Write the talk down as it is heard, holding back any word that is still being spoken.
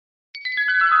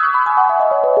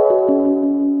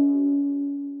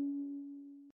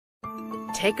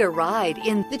Take a ride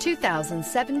in the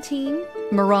 2017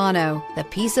 Murano. The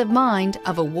peace of mind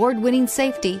of award-winning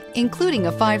safety, including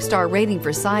a 5-star rating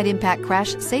for side impact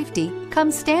crash safety,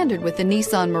 comes standard with the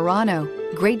Nissan Murano.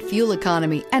 Great fuel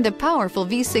economy and a powerful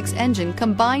V6 engine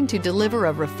combine to deliver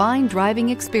a refined driving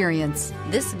experience.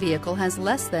 This vehicle has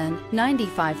less than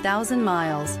 95,000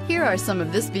 miles. Here are some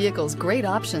of this vehicle's great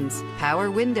options: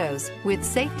 power windows with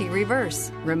safety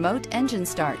reverse, remote engine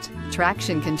start,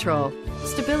 traction control,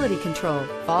 stability control,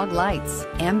 fog lights,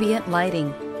 ambient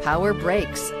lighting, power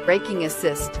brakes, braking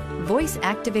assist,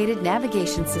 voice-activated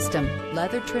navigation system,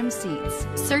 leather trim seats.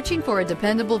 Searching for a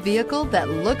dependable vehicle that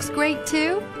looks great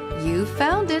too? You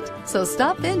found it, so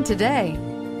stop in today.